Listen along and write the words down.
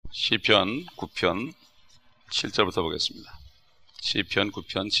시편 9편 7절부터 보겠습니다. 시편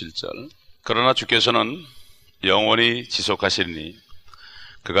 9편 7절. 그러나 주께서는 영원히 지속하시리니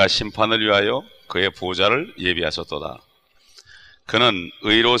그가 심판을 위하여 그의 보좌를 예비하셨도다. 그는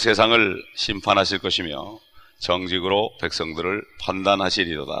의로 세상을 심판하실 것이며 정직으로 백성들을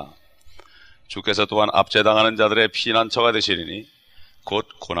판단하시리로다. 주께서 또한 압제당하는 자들의 피난처가 되시리니 곧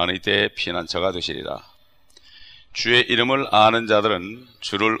고난의 때의 피난처가 되시리라. 주의 이름을 아는 자들은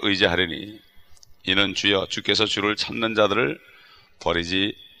주를 의지하리니 이는 주여 주께서 주를 찾는 자들을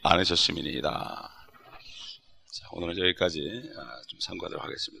버리지 않으셨음이니이다. 자, 오늘은 여기까지 좀 참고하도록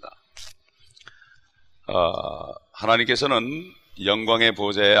하겠습니다. 하나님께서는 영광의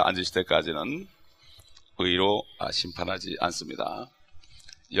보좌에 앉으실 때까지는 의로 심판하지 않습니다.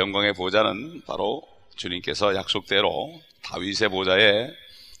 영광의 보좌는 바로 주님께서 약속대로 다윗의 보좌에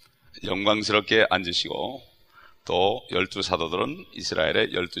영광스럽게 앉으시고 또 12사도들은 이스라엘의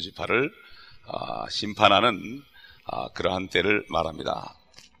 12지파를 심판하는 그러한 때를 말합니다.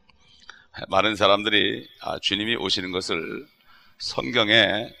 많은 사람들이 주님이 오시는 것을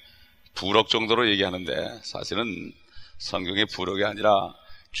성경에 부록 정도로 얘기하는데 사실은 성경의 부록이 아니라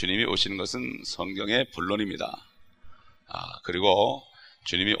주님이 오시는 것은 성경의 본론입니다. 그리고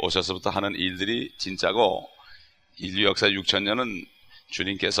주님이 오셔서부터 하는 일들이 진짜고 인류 역사 6,000년은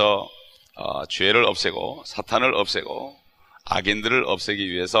주님께서 죄를 없애고 사탄을 없애고 악인들을 없애기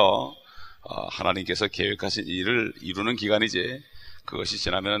위해서 하나님께서 계획하신 일을 이루는 기간이지, 그것이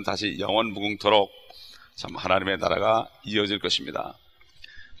지나면 다시 영원 무궁토록 참 하나님의 나라가 이어질 것입니다.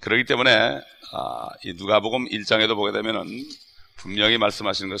 그렇기 때문에 이 누가복음 1장에도 보게 되면은 분명히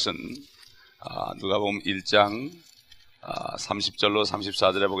말씀하시는 것은 누가복음 1장 30절로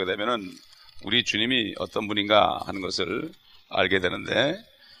 34절에 보게 되면은 우리 주님이 어떤 분인가 하는 것을 알게 되는데,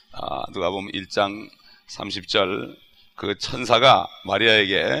 누가복음 1장 30절, 그 천사가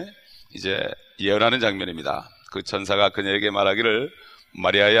마리아에게 이제 예언하는 장면입니다. 그 천사가 그녀에게 말하기를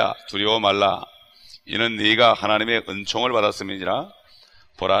마리아야 두려워 말라. 이는 네가 하나님의 은총을 받았음이니라.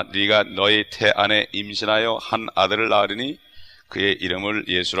 보라, 네가 너의 태 안에 임신하여 한 아들을 낳으리니 그의 이름을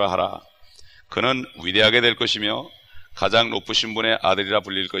예수라 하라. 그는 위대하게 될 것이며 가장 높으신 분의 아들이라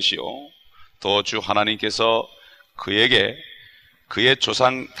불릴 것이요 또 주 하나님께서 그에게 그의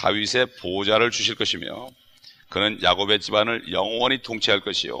조상 다윗의 보좌를 주실 것이며 그는 야곱의 집안을 영원히 통치할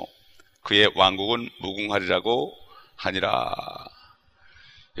것이요 그의 왕국은 무궁하리라고 하니라.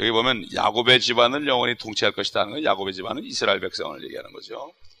 여기 보면 야곱의 집안을 영원히 통치할 것이다 하는 건, 야곱의 집안은 이스라엘 백성을 얘기하는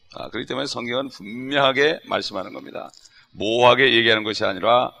거죠. 그렇기 때문에 성경은 분명하게 말씀하는 겁니다. 모호하게 얘기하는 것이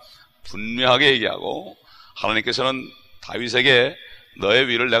아니라 분명하게 얘기하고, 하나님께서는 다윗에게 너의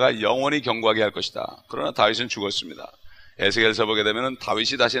위를 내가 영원히 경고하게 할 것이다. 그러나 다윗은 죽었습니다. 에스겔서 보게 되면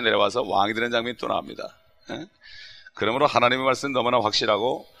다윗이 다시 내려와서 왕이 되는 장면이 또 나옵니다. 그러므로 하나님의 말씀은 너무나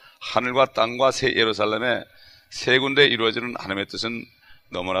확실하고 하늘과 땅과 새 예루살렘에 세 군데 이루어지는 하나님의 뜻은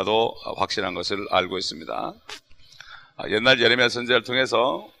너무나도 확실한 것을 알고 있습니다. 옛날 예레미야 선지자를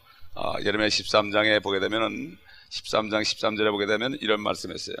통해서 예레미야 13장에 보게 되면 13장 13절에 보게 되면 이런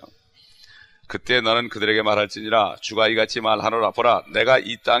말씀했어요. 그때 너는 그들에게 말할지니라 주가 이같이 말하노라. 보라, 내가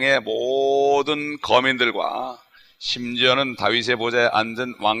이 땅의 모든 거민들과 심지어는 다윗의 보좌에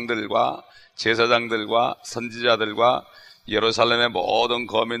앉은 왕들과 제사장들과 선지자들과 예루살렘의 모든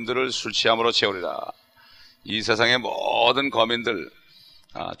거민들을 술 취함으로 채우리라. 이 세상의 모든 거민들,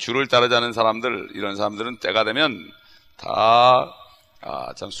 주를 따르지 않은 사람들, 이런 사람들은 때가 되면 다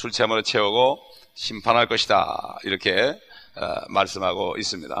술 취함으로 채우고 심판할 것이다, 이렇게 말씀하고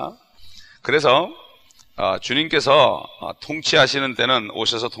있습니다. 그래서 주님께서 통치하시는 때는,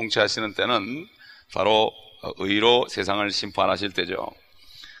 오셔서 통치하시는 때는 바로 의로 세상을 심판하실 때죠.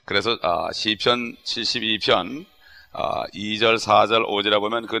 그래서 시편 72편 2절, 4절, 5절에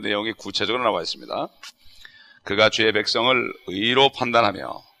보면 그 내용이 구체적으로 나와 있습니다. 그가 주의 백성을 의로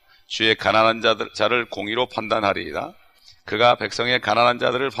판단하며 주의 가난한 자를 공의로 판단하리이다. 그가 백성의 가난한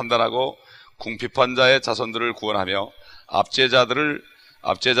자들을 판단하고 궁핍한 자의 자손들을 구원하며 압제자를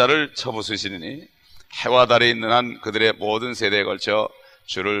쳐부수시니 해와 달에 있는 한 그들의 모든 세대에 걸쳐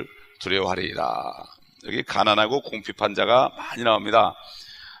주를 두려워하리이다. 여기 가난하고 궁핍한 자가 많이 나옵니다.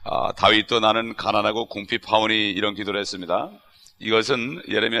 다윗도 나는 가난하고 궁핍하오니 이런 기도를 했습니다. 이것은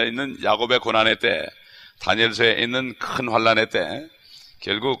예레미야에 있는 야곱의 고난의 때, 다니엘서에 있는 큰 환난의 때,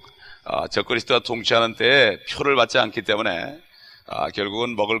 결국 적그리스도가 통치하는 때에 표를 받지 않기 때문에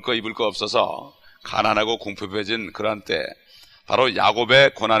결국은 먹을 거 입을 거 없어서 가난하고 궁핍해진 그런 때, 바로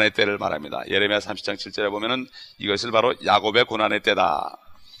야곱의 고난의 때를 말합니다. 예레미야 30장 7절에 보면은 이것을 바로 야곱의 고난의 때다.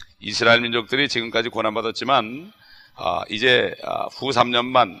 이스라엘 민족들이 지금까지 고난받았지만 이제 후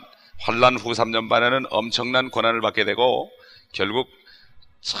 3년 반, 환란 후 3년 반에는 엄청난 고난을 받게 되고 결국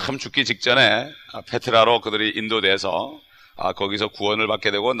참 죽기 직전에 페트라로 그들이 인도돼서 거기서 구원을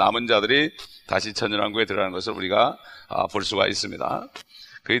받게 되고 남은 자들이 다시 천연왕국에 들어가는 것을 우리가 볼 수가 있습니다.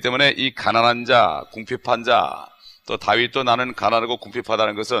 그렇기 때문에 이 가난한 자, 궁핍한 자, 또 다윗도 나는 가난하고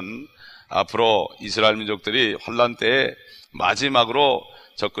궁핍하다는 것은 앞으로 이스라엘 민족들이 환난 때에 마지막으로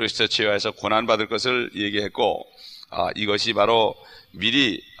적그리스도에 취하여서 고난받을 것을 얘기했고, 이것이 바로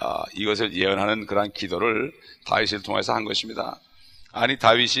미리 이것을 예언하는 그러한 기도를 다윗을 통해서 한 것입니다. 아니,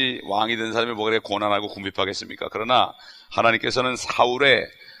 다윗이 왕이 된 사람이 뭐 그래 고난하고 궁핍하겠습니까? 그러나 하나님께서는 사울의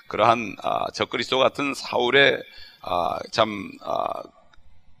그러한 적그리스도 같은 사울의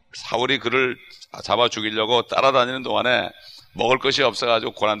사울이 그를 잡아 죽이려고 따라다니는 동안에 먹을 것이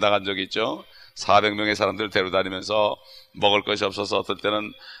없어가지고 고난당한 적이 있죠. 400명의 사람들을 데려다니면서 먹을 것이 없어서 어떨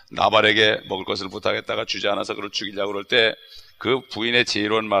때는 나발에게 먹을 것을 부탁했다가 주지 않아서 그를 죽이려고 그럴 때 그 부인의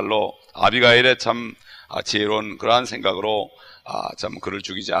지혜로운 말로, 아비가일의 참 지혜로운 그러한 생각으로 참 그를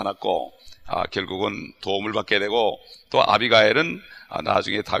죽이지 않았고 결국은 도움을 받게 되고, 또 아비가일은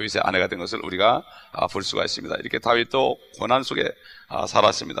나중에 다윗의 아내가 된 것을 우리가 볼 수가 있습니다. 이렇게 다윗도 고난 속에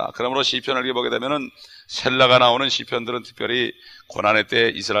살았습니다. 그러므로 시편을 읽어보게 되면은 셀라가 나오는 시편들은 특별히 고난의 때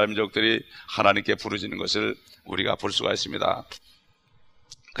이스라엘 민족들이 하나님께 부르짖는 것을 우리가 볼 수가 있습니다.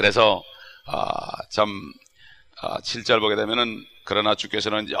 그래서 7절 보게 되면은 그러나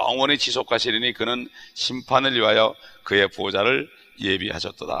주께서는 영원히 지속하시리니 그는 심판을 위하여 그의 보좌를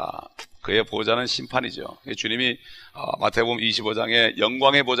예비하셨도다. 그의 보좌는 심판이죠. 주님이 마태복음 25장에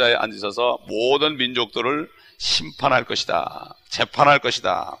영광의 보좌에 앉으셔서 모든 민족들을 심판할 것이다, 재판할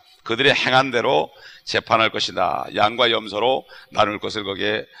것이다, 그들의 행한 대로 재판할 것이다, 양과 염소로 나눌 것을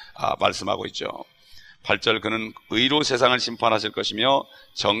거기에 말씀하고 있죠. 8절 그는 의로 세상을 심판하실 것이며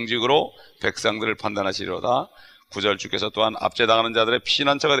정직으로 백성들을 판단하시리로다. 9절 주께서 또한 압제당하는 자들의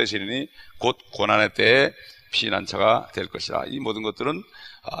피난처가 되시리니 곧 고난의 때에 피난처가 될 것이라. 이 모든 것들은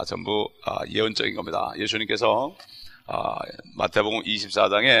전부 예언적인 겁니다. 예수님께서 마태복음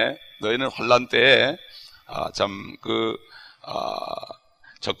 24장에 너희는 환난 때에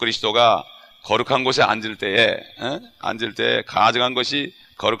적그리스도가 거룩한 곳에 앉을 때에 가증한 것이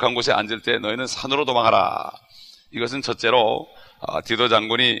거룩한 곳에 앉을 때 너희는 산으로 도망하라. 이것은 첫째로 디도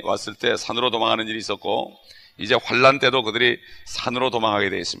장군이 왔을 때 산으로 도망하는 일이 있었고, 이제 환난 때도 그들이 산으로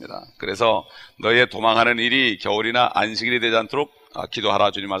도망하게 되어 있습니다. 그래서 너희의 도망하는 일이 겨울이나 안식일이 되지 않도록 기도하라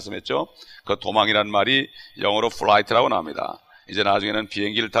주님 말씀했죠. 그 도망이라는 말이 영어로 flight라고 나옵니다. 이제 나중에는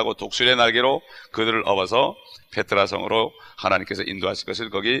비행기를 타고 독수리의 날개로 그들을 업어서 페트라 성으로 하나님께서 인도하실 것을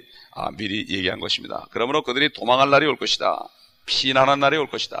거기 미리 얘기한 것입니다. 그러므로 그들이 도망할 날이 올 것이다, 피난한 날이 올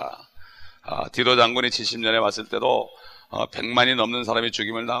것이다. 디도 장군이 70년에 왔을 때도 100만이 넘는 사람이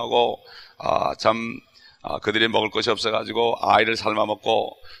죽임을 당하고 그들이 먹을 것이 없어가지고 아이를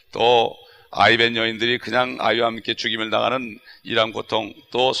삶아먹고, 또 아이벤 여인들이 그냥 아이와 함께 죽임을 당하는 이러한 고통,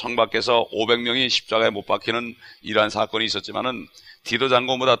 또 성 밖에서 500명이 십자가에 못 박히는 이러한 사건이 있었지만은 디도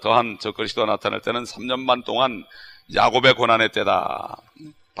장군보다 더한 적그리스도가 나타날 때는 3년 반 동안 야곱의 고난의 때다.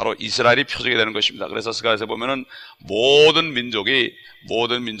 바로 이스라엘이 표적이 되는 것입니다. 그래서 스가랴서 보면은 모든 민족이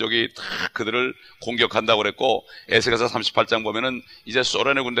다 그들을 공격한다고 그랬고, 에스겔서 38장 보면은 이제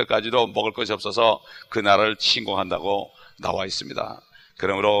소련의 군대까지도 먹을 것이 없어서 그 나라를 침공한다고 나와 있습니다.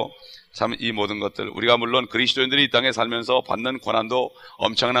 그러므로 참 이 모든 것들, 우리가 물론 그리스도인들이 이 땅에 살면서 받는 고난도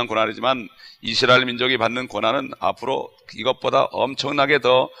엄청난 고난이지만 이스라엘 민족이 받는 고난은 앞으로 이것보다 엄청나게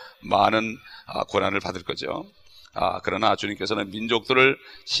더 많은 고난을 받을 거죠. 그러나 주님께서는 민족들을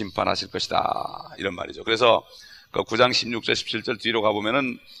심판하실 것이다, 이런 말이죠. 그래서 그 9장 16절 17절 뒤로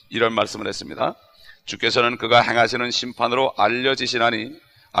가보면은 이런 말씀을 했습니다. 주께서는 그가 행하시는 심판으로 알려지시나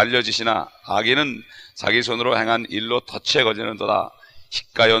악인은 자기 손으로 행한 일로 덫에 걸리는도다.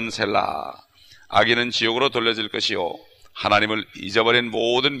 히가연 셀라. 악인은 지옥으로 돌려질 것이요 하나님을 잊어버린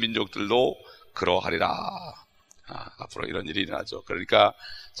모든 민족들도 그러하리라. 앞으로 이런 일이 일어나죠. 그러니까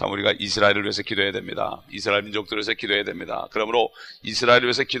참 우리가 이스라엘을 위해서 기도해야 됩니다. 이스라엘 민족들을 위해서 기도해야 됩니다. 그러므로 이스라엘을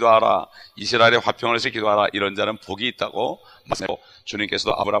위해서 기도하라, 이스라엘의 화평을 위해서 기도하라, 이런 자는 복이 있다고 말씀하고,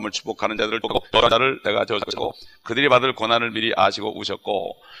 주님께서도 아브라함을 축복하는 자들을 보고 너런 자를 내가 저주하고 그들이 받을 고난을 미리 아시고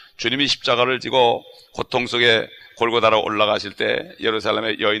우셨고, 주님이 십자가를 지고 고통 속에 골고다로 올라가실 때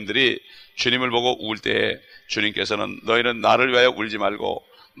예루살렘의 여인들이 주님을 보고 울 때에 주님께서는 너희는 나를 위하여 울지 말고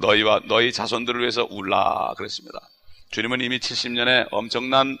너희와 너희 자손들을 위해서 울라 그랬습니다. 주님은 이미 70년에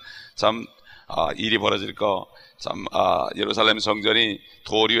엄청난 일이 벌어질 거, 예루살렘 성전이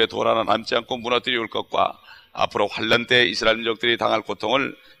돌 위에 돌 하나 남지 않고 무너뜨려 올 것과 앞으로 환난 때 이스라엘 민족들이 당할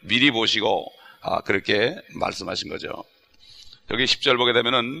고통을 미리 보시고 그렇게 말씀하신 거죠. 여기 10절 보게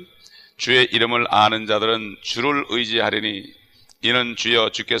되면은 주의 이름을 아는 자들은 주를 의지하리니 이는 주여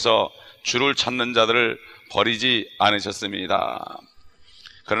주께서 주를 찾는 자들을 버리지 않으셨습니다.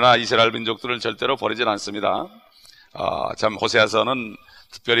 그러나 이스라엘 민족들을 절대로 버리진 않습니다. 참 호세아서는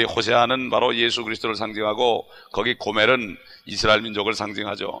특별히 호세아는 바로 예수 그리스도를 상징하고 거기 고멜은 이스라엘 민족을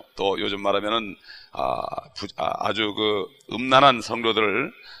상징하죠. 또 요즘 말하면은 아주 그 음란한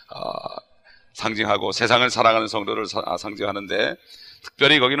성도들을 상징하고 세상을 사랑하는 성도를 상징하는데,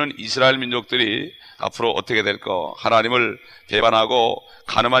 특별히 거기는 이스라엘 민족들이 앞으로 어떻게 될 거, 하나님을 배반하고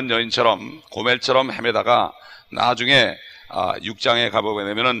가늠한 여인처럼 고멜처럼 헤매다가 나중에 6장에 가보게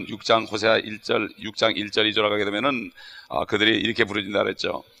되면은 6장 호세아 1절, 6장 1절 2절 가게 되면은 그들이 이렇게 부르짖는다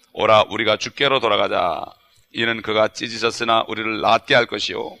그랬죠. 오라 우리가 주께로 돌아가자. 이는 그가 찢으셨으나 우리를 낫게 할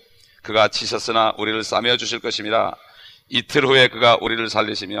것이요 그가 치셨으나 우리를 싸매어 주실 것임이라. 이틀 후에 그가 우리를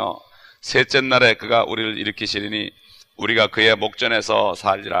살리시며 셋째 날에 그가 우리를 일으키시리니 우리가 그의 목전에서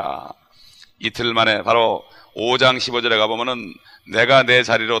살리라. 이틀 만에 바로 5장 15절에 가보면은 내가 내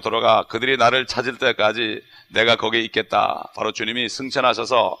자리로 돌아가 그들이 나를 찾을 때까지 내가 거기에 있겠다. 바로 주님이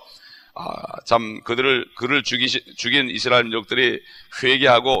승천하셔서 참 그를 죽인 이스라엘 민족들이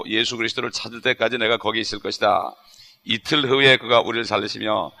회개하고 예수 그리스도를 찾을 때까지 내가 거기 있을 것이다. 이틀 후에 그가 우리를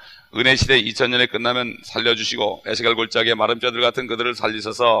살리시며 은혜 시대 2000년에 끝나면 살려주시고 에스겔 골짜기의 마른 뼈들 같은 그들을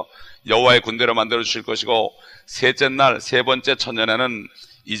살리셔서 여호와의 군대로 만들어 주실 것이고, 셋째 날 세 번째 천년에는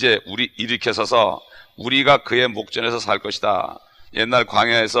이제 우리 일으켜서서 우리가 그의 목전에서 살 것이다. 옛날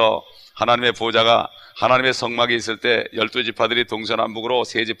광야에서 하나님의 보좌가 하나님의 성막이 있을 때 12지파들이 동서남북으로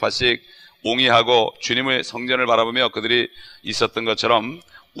세 지파씩 옹이하고 주님의 성전을 바라보며 그들이 있었던 것처럼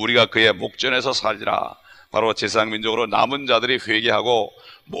우리가 그의 목전에서 살리라. 바로 제사장 민족으로 남은 자들이 회개하고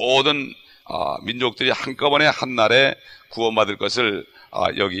모든 민족들이 한꺼번에 한날에 구원받을 것을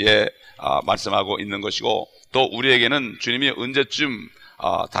여기에 말씀하고 있는 것이고, 또 우리에게는 주님이 언제쯤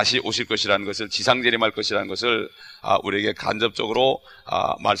다시 오실 것이라는 것을, 지상재림할 것이라는 것을 우리에게 간접적으로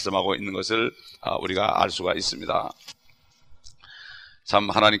말씀하고 있는 것을 우리가 알 수가 있습니다. 참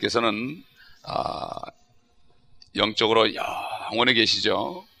하나님께서는 영적으로 영원히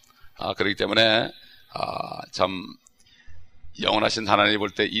계시죠. 그렇기 때문에 참 영원하신 하나님이 볼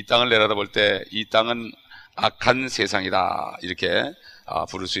때, 이 땅을 내려다볼 때 이 땅은 악한 세상이다 이렇게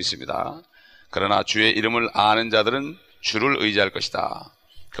부를 수 있습니다. 그러나 주의 이름을 아는 자들은 주를 의지할 것이다.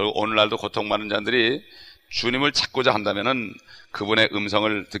 결국 오늘날도 고통받는 자들이 주님을 찾고자 한다면은 그분의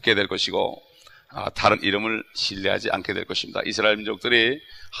음성을 듣게 될 것이고 다른 이름을 신뢰하지 않게 될 것입니다. 이스라엘 민족들이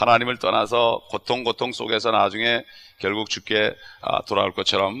하나님을 떠나서 고통 속에서 나중에 결국 주께 돌아올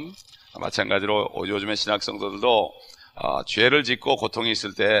것처럼, 마찬가지로 요즘의 신학 성도들도 죄를 짓고 고통이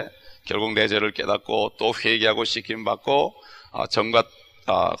있을 때 결국 내 죄를 깨닫고 또 회개하고 씻김 받고 정과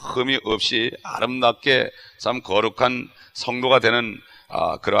흠이 없이 아름답게 참 거룩한 성도가 되는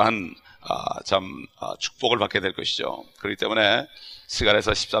그러한 참 축복을 받게 될 것이죠. 그렇기 때문에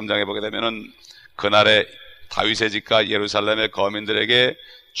스가랴서 13장에 보게 되면은 그날에 다윗의 집과 예루살렘의 거민들에게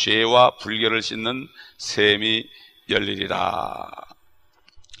죄와 불결을 씻는 셈이 열리리라.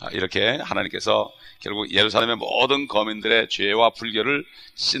 이렇게 하나님께서 결국 예루살렘의 모든 거민들의 죄와 불결을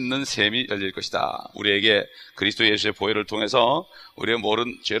씻는 셈이 열릴 것이다. 우리에게 그리스도 예수의 보혈을 통해서 우리의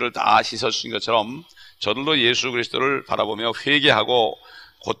모든 죄를 다 씻어주신 것처럼 저들도 예수 그리스도를 바라보며 회개하고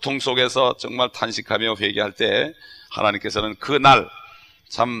고통 속에서 정말 탄식하며 회개할 때 하나님께서는 그날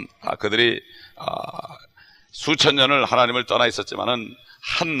참 그들이 수천 년을 하나님을 떠나 있었지만은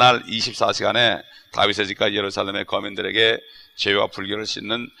한 날 24시간에 다윗의 집과 예루살렘의 거민들에게 죄와 불결을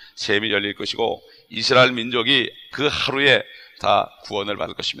씻는 셈이 열릴 것이고, 이스라엘 민족이 그 하루에 다 구원을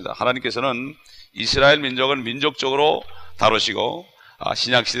받을 것입니다. 하나님께서는 이스라엘 민족을 민족적으로 다루시고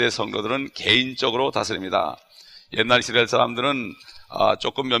신약시대 성도들은 개인적으로 다스립니다. 옛날 이스라엘 사람들은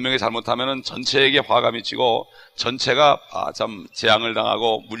조금 몇 명이 잘못하면 전체에게 화가 미치고 전체가 참 재앙을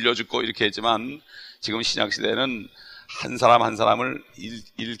당하고 물려 죽고 이렇게 했지만, 지금 신약시대에는 한 사람 한 사람을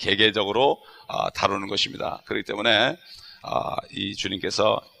일개개적으로 다루는 것입니다. 그렇기 때문에 이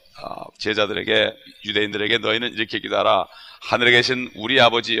주님께서 제자들에게, 유대인들에게 너희는 이렇게 기도하라. 하늘에 계신 우리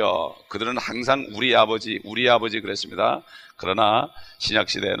아버지여. 그들은 항상 우리 아버지 그랬습니다. 그러나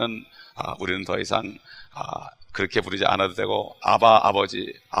신약시대에는 우리는 더 이상 그렇게 부르지 않아도 되고 아바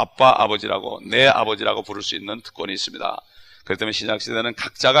아버지, 아빠 아버지라고, 내 아버지라고 부를 수 있는 특권이 있습니다. 그렇기 때문에 신약시대는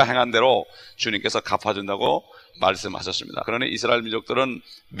각자가 행한 대로 주님께서 갚아준다고 말씀하셨습니다. 그러니 이스라엘 민족들은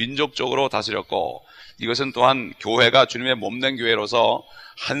민족적으로 다스렸고, 이것은 또한 교회가 주님의 몸된 교회로서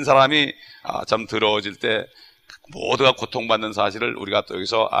한 사람이 참 더러워질 때 모두가 고통받는 사실을 우리가 또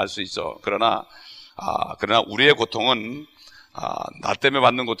여기서 알 수 있죠. 그러나 우리의 고통은 나 때문에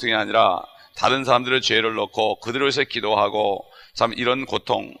받는 고통이 아니라 다른 사람들의 죄를 넣고 그들을 위해서 기도하고, 참 이런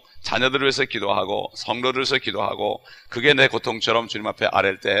고통, 자녀들을 위해서 기도하고 성도들을 위해서 기도하고, 그게 내 고통처럼 주님 앞에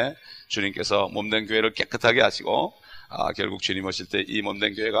아랠 때 주님께서 몸된 교회를 깨끗하게 하시고 결국 주님 오실 때 이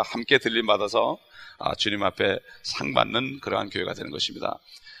몸된 교회가 함께 들림받아서 주님 앞에 상 받는 그러한 교회가 되는 것입니다.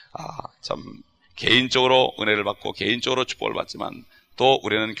 참 개인적으로 은혜를 받고 개인적으로 축복을 받지만 또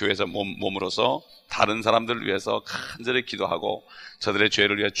우리는 교회에서 몸으로서 다른 사람들을 위해서 간절히 기도하고 저들의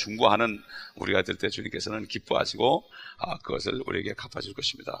죄를 위해 중보하는 우리가 될 때 주님께서는 기뻐하시고 그것을 우리에게 갚아줄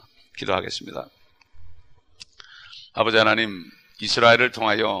것입니다. 기도하겠습니다. 아버지 하나님, 이스라엘을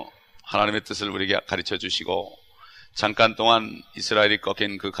통하여 하나님의 뜻을 우리에게 가르쳐 주시고 잠깐 동안 이스라엘이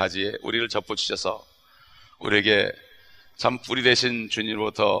꺾인 그 가지에 우리를 접붙이셔서 우리에게 참 뿌리 되신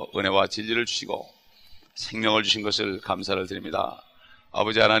주님으로부터 은혜와 진리를 주시고 생명을 주신 것을 감사를 드립니다.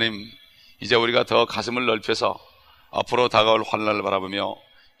 아버지 하나님, 이제 우리가 더 가슴을 넓혀서 앞으로 다가올 환난을 바라보며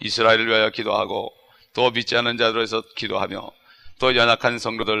이스라엘을 위하여 기도하고 또 믿지 않는 자들을 위해서 기도하며 또 연약한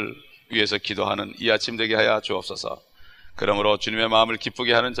성도들 위해서 기도하는 이 아침 되게 하여 주옵소서. 그러므로 주님의 마음을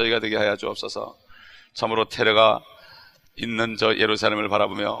기쁘게 하는 저희가 되게 하여 주옵소서. 참으로 테러가 있는 저 예루살렘을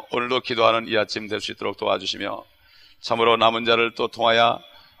바라보며 오늘도 기도하는 이 아침 될 수 있도록 도와주시며 참으로 남은 자를 또 통하여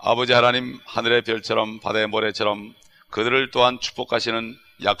아버지 하나님, 하늘의 별처럼 바다의 모래처럼 그들을 또한 축복하시는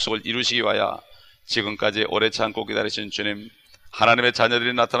약속을 이루시기 위하여 지금까지 오래 참고 기다리신 주님, 하나님의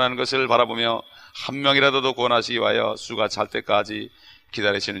자녀들이 나타나는 것을 바라보며 한 명이라도 더 구원하시기 위하여 수가 찰 때까지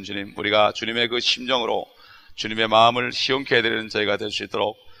기다리시는 주님, 우리가 주님의 그 심정으로 주님의 마음을 시원케 해드리는 저희가 될 수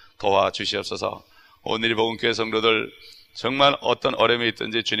있도록 도와주시옵소서. 오늘 이 복음 교회 성도들 정말 어떤 어려움이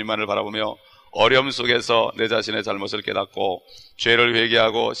있든지 주님만을 바라보며 어려움 속에서 내 자신의 잘못을 깨닫고 죄를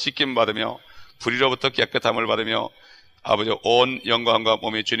회개하고 씻김 받으며 불의로부터 깨끗함을 받으며 아버지 온 영광과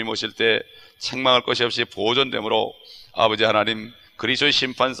몸이 주님 오실 때 책망할 것이 없이 보존됨으로 아버지 하나님, 그리스도의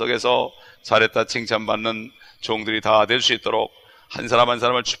심판 속에서 잘했다 칭찬받는 종들이 다 될 수 있도록 한 사람 한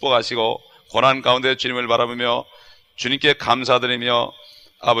사람을 축복하시고 고난 가운데 주님을 바라보며 주님께 감사드리며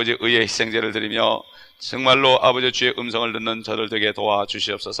아버지 의의 희생제를 드리며 정말로 아버지 주의 음성을 듣는 저들 되게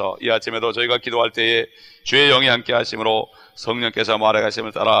도와주시옵소서. 이 아침에도 저희가 기도할 때에 주의 영이 함께 하심으로 성령께서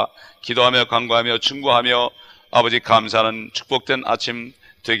말해가심을 따라 기도하며 간구하며 충고하며 아버지 감사하는 축복된 아침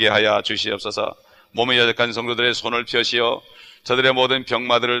되게 하여 주시옵소서. 몸이 여적한 성도들의 손을 펴시어 저들의 모든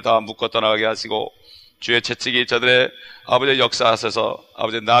병마들을 다 묶어 떠나가게 하시고 주의 채찍이 저들의 아버지 역사하셔서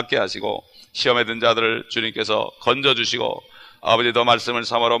아버지 낫게 하시고 시험에 든 자들을 주님께서 건져주시고 아버지 더 말씀을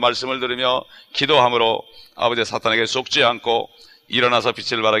삼으로 말씀을 들으며 기도함으로 아버지 사탄에게 속지 않고 일어나서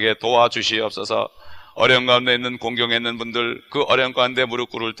빛을 발하게 도와주시옵소서. 어려운 가운데 있는 공경에 있는 분들, 그 어려운 가운데 무릎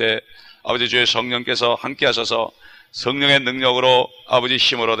꿇을 때 아버지 주의 성령께서 함께 하셔서 성령의 능력으로 아버지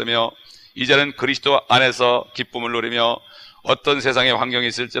힘을 얻으며 이제는 그리스도 안에서 기쁨을 누리며 어떤 세상의 환경이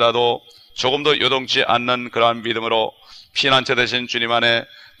있을지라도 조금도 요동치 않는 그러한 믿음으로 피난처 되신 주님 안에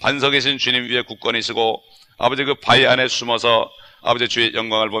반석이신 주님 위에 굳건히 서고 아버지 그 바위 안에 숨어서 아버지 주의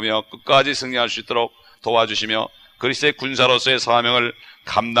영광을 보며 끝까지 승리할 수 있도록 도와주시며 그리스도의 군사로서의 사명을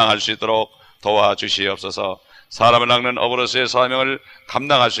감당할 수 있도록 도와주시옵소서. 사람을 낚는 어부로서의 사명을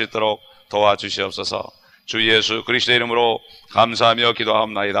감당할 수 있도록 도와주시옵소서. 주 예수 그리스도의 이름으로 감사하며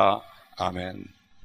기도하옵나이다. 아멘.